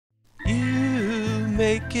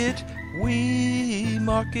make it, we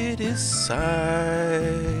market is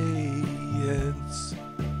science.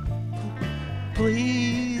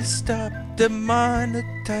 Please stop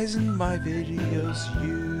demonetizing my videos,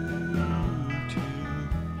 YouTube.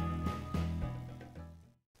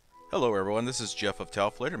 Hello everyone, this is Jeff of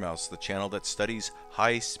TAOFLEDERMAUS, the channel that studies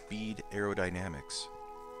high-speed aerodynamics.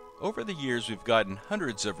 Over the years, we've gotten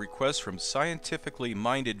hundreds of requests from scientifically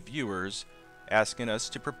minded viewers asking us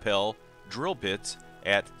to propel drill bits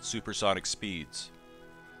at supersonic speeds.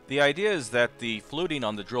 The idea is that the fluting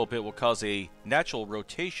on the drill bit will cause a natural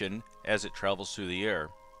rotation as it travels through the air.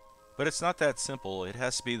 But it's not that simple. It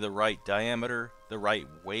has to be the right diameter, the right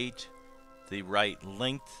weight, the right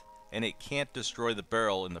length, and it can't destroy the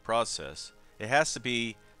barrel in the process. It has to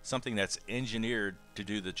be something that's engineered to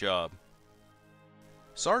do the job.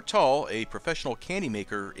 Saar, a professional candy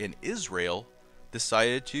maker in Israel,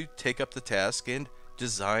 decided to take up the task and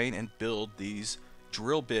design and build these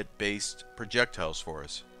drill bit based projectiles for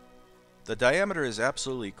us. The diameter is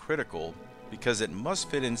absolutely critical because it must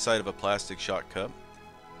fit inside of a plastic shot cup.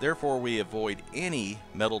 Therefore, we avoid any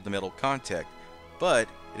metal to metal contact, but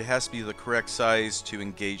it has to be the correct size to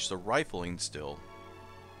engage the rifling still.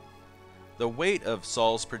 The weight of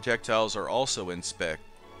Saar's projectiles are also in spec.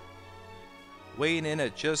 Weighing in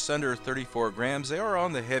at just under 34 grams, they are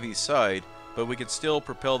on the heavy side, but we could still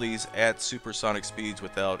propel these at supersonic speeds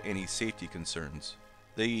without any safety concerns.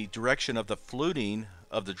 The direction of the fluting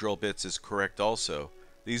of the drill bits is correct also.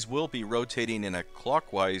 These will be rotating in a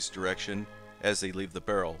clockwise direction as they leave the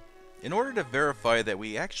barrel. In order to verify that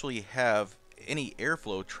we actually have any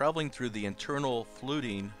airflow traveling through the internal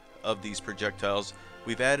fluting of these projectiles,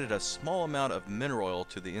 we've added a small amount of mineral oil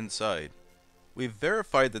to the inside. We've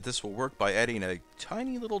verified that this will work by adding a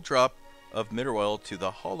tiny little drop of mineral oil to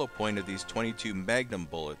the hollow point of these 22 Magnum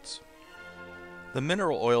bullets. The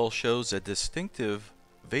mineral oil shows a distinctive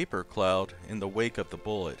vapor cloud in the wake of the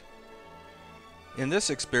bullet. In this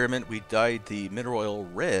experiment, we dyed the mineral oil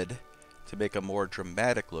red to make a more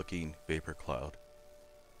dramatic looking vapor cloud.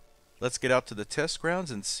 Let's get out to the test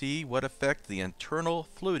grounds and see what effect the internal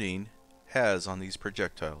fluting has on these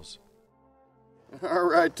projectiles. All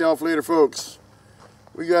right, TAOFLEDER folks,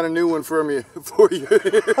 we got a new one for you.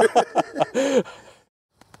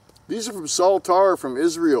 These are from Saar from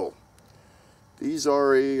Israel. These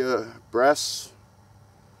are a brass.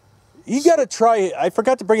 You got to try it. I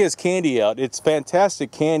forgot to bring his candy out. It's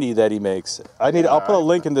fantastic candy that he makes. I'll put a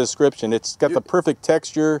link in the description. It's got the perfect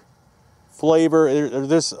texture, flavor.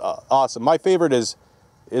 This awesome. My favorite is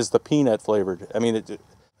the peanut flavored. I mean,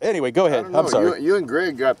 anyway, go ahead. I'm sorry. You and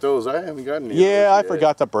Greg got those. I haven't gotten any. Yeah, I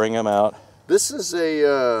forgot to bring them out. This is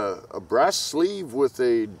a brass sleeve with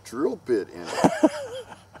a drill bit in it.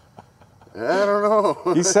 I don't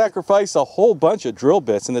know. He sacrificed a whole bunch of drill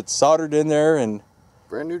bits, and it's soldered in there, and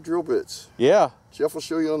brand new drill bits. Yeah. Jeff will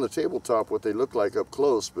show you on the tabletop what they look like up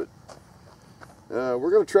close, but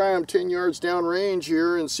we're going to try them 10 yards down range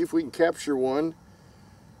here and see if we can capture one.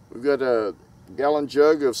 We've got a gallon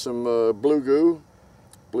jug of some blue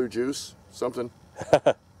juice, something,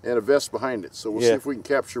 and a vest behind it. So we'll see if we can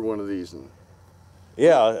capture one of these. And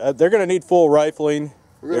yeah, they're going to need full rifling.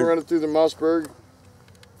 We're going to run it through the Mossberg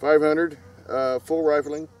 500, full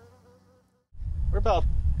rifling. We're about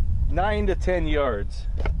 9 to 10 yards.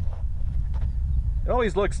 It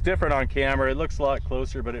always looks different on camera. It looks a lot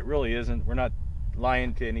closer, but it really isn't. We're not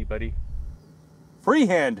lying to anybody.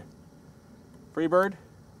 Freehand. Free bird?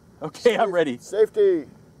 Okay, I'm ready. Safety.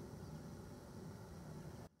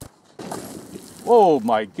 Oh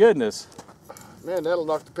my goodness. Man, that'll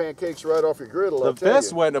knock the pancakes right off your griddle. The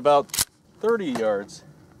vest went about 30 yards.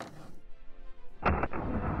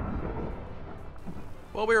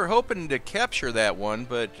 Well, we were hoping to capture that one,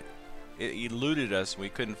 but it eluded us and we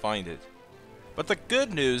couldn't find it. But the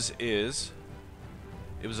good news is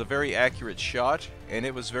it was a very accurate shot and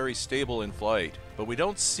it was very stable in flight. But we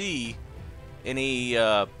don't see any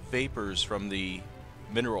vapors from the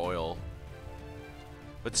mineral oil.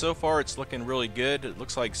 But so far it's looking really good. It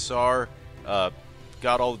looks like Saar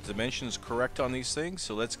got all the dimensions correct on these things.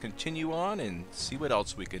 So let's continue on and see what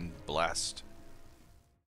else we can blast.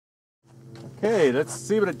 Okay, let's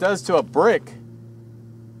see what it does to a brick.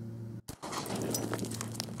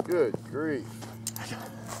 Good grief.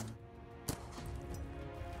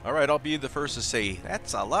 Alright, I'll be the first to say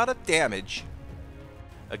that's a lot of damage.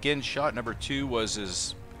 Again, shot number 2 was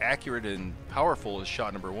as accurate and powerful as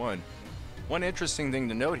shot number 1. One interesting thing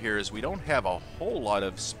to note here is we don't have a whole lot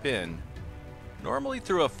of spin. Normally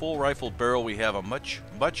through a full rifled barrel we have a much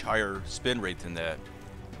higher spin rate than that.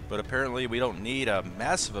 But apparently we don't need a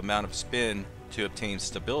massive amount of spin to obtain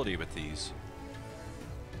stability with these.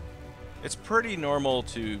 It's pretty normal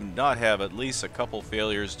to not have at least a couple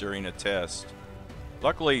failures during a test.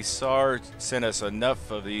 Luckily, Saar sent us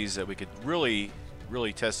enough of these that we could really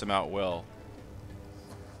test them out well.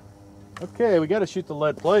 Okay, we got to shoot the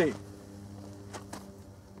lead plate.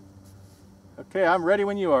 Okay, I'm ready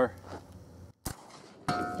when you are.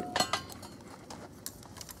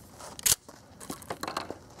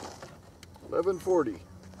 $11.40.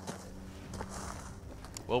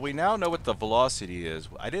 Well, we now know what the velocity is.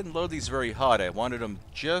 I didn't load these very hot. I wanted them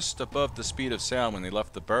just above the speed of sound when they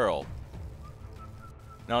left the barrel.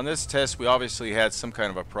 Now in this test we obviously had some kind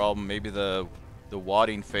of a problem. Maybe the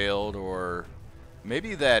wadding failed, or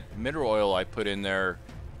maybe that mineral oil I put in there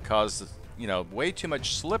caused, you know, way too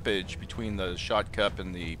much slippage between the shot cup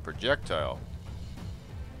and the projectile.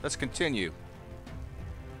 Let's continue.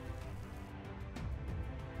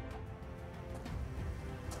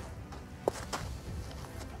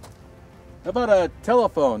 How about a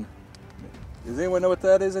telephone? Does anyone know what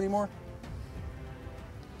that is anymore?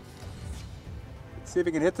 Let's see if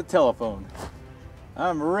we can hit the telephone.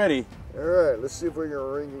 I'm ready. All right, let's see if we can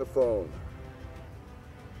ring the phone.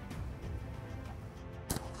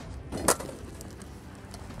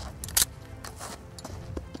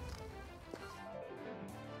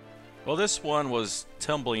 Well, this one was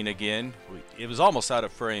tumbling again. It was almost out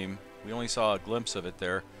of frame. We only saw a glimpse of it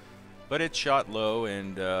there, but it shot low,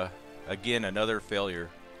 and again, another failure.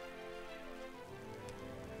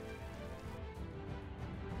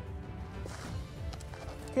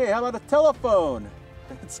 Okay, how about a telephone?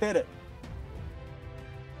 Let's hit it.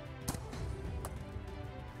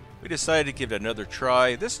 We decided to give it another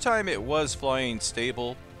try. This time it was flying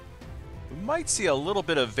stable. We might see a little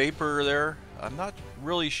bit of vapor there. I'm not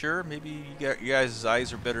really sure. Maybe you guys'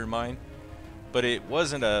 eyes are better than mine. But it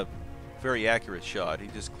wasn't a very accurate shot. He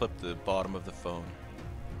just clipped the bottom of the phone.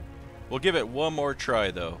 We'll give it one more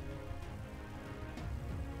try though.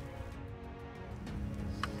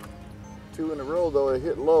 2 in a row though, it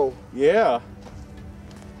hit low. Yeah.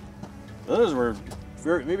 Those were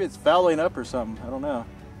very, maybe it's fouling up or something. I don't know.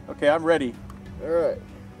 Okay, I'm ready. All right,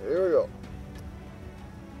 here we go.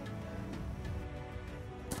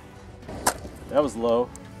 That was low.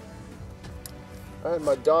 I had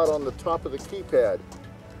my dot on the top of the keypad.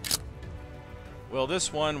 Well,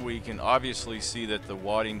 this one we can obviously see that the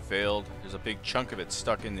wadding failed. There's a big chunk of it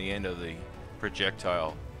stuck in the end of the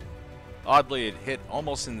projectile. Oddly, it hit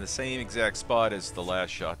almost in the same exact spot as the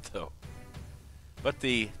last shot though. But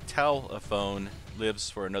the telephone lives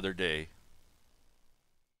for another day.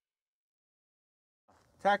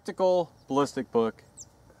 Tactical ballistic book.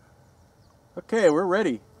 Okay, we're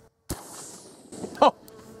ready. Oh.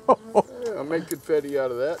 Yeah, I'll make confetti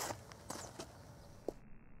out of that.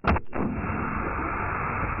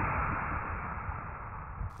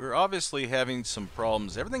 We're obviously having some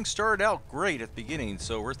problems. Everything started out great at the beginning,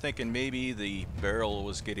 so we're thinking maybe the barrel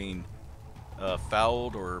was getting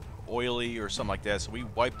fouled or oily or something like that. So we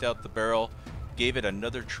wiped out the barrel, gave it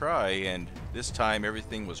another try, and this time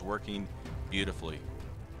everything was working beautifully.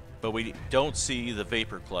 But we don't see the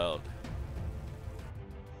vapor cloud.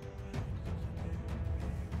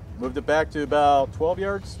 Moved it back to about 12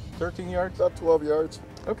 yards, 13 yards? About 12 yards.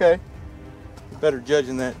 Okay. Better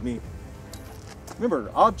judging that than me.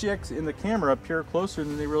 Remember, objects in the camera appear closer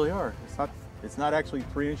than they really are. It's not actually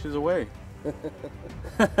 3 inches away.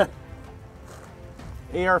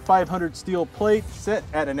 AR 500 steel plate set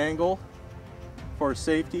at an angle for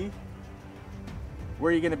safety.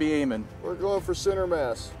 Where are you going to be aiming? We're going for center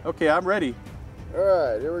mass. Okay, I'm ready. All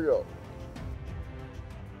right, here we go.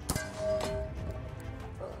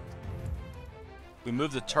 We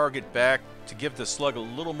move the target back to give the slug a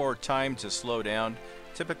little more time to slow down.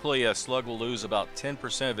 Typically a slug will lose about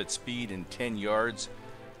 10% of its speed in 10 yards.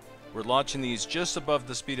 We're launching these just above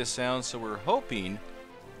the speed of sound, so we're hoping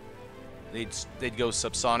they'd go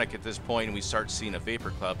subsonic at this point and we start seeing a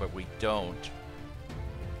vapor cloud, but we don't.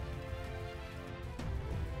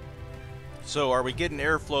 So are we getting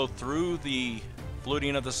airflow through the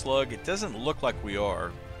fluting of the slug? It doesn't look like we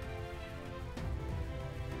are.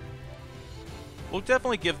 We'll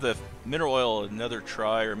definitely give the mineral oil another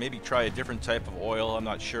try, or maybe try a different type of oil. I'm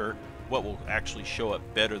not sure what will actually show up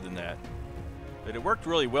better than that. But it worked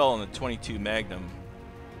really well on the 22 Magnum.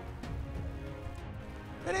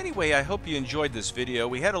 But anyway, I hope you enjoyed this video.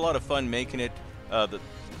 We had a lot of fun making it.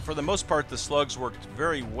 For the most part, the slugs worked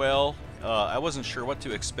very well. I wasn't sure what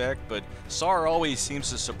to expect, but Saar always seems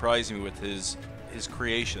to surprise me with his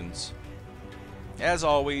creations. As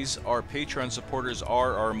always, our Patreon supporters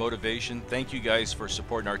are our motivation. Thank you guys for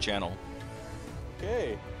supporting our channel.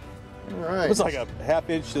 Okay. All right. It was like a half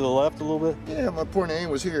inch to the left a little bit. Yeah, my point aim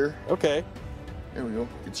was here. Okay. There we go.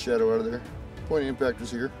 Get the shadow out of there. Point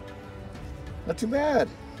impactor's here. Not too bad.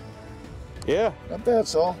 Yeah. Not bad,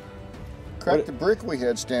 Saul. Cracked the brick we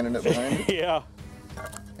had standing up behind it. Yeah.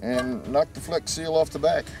 And knocked the flex seal off the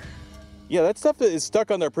back. Yeah, that stuff is stuck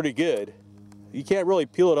on there pretty good. You can't really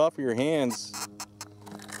peel it off with your hands.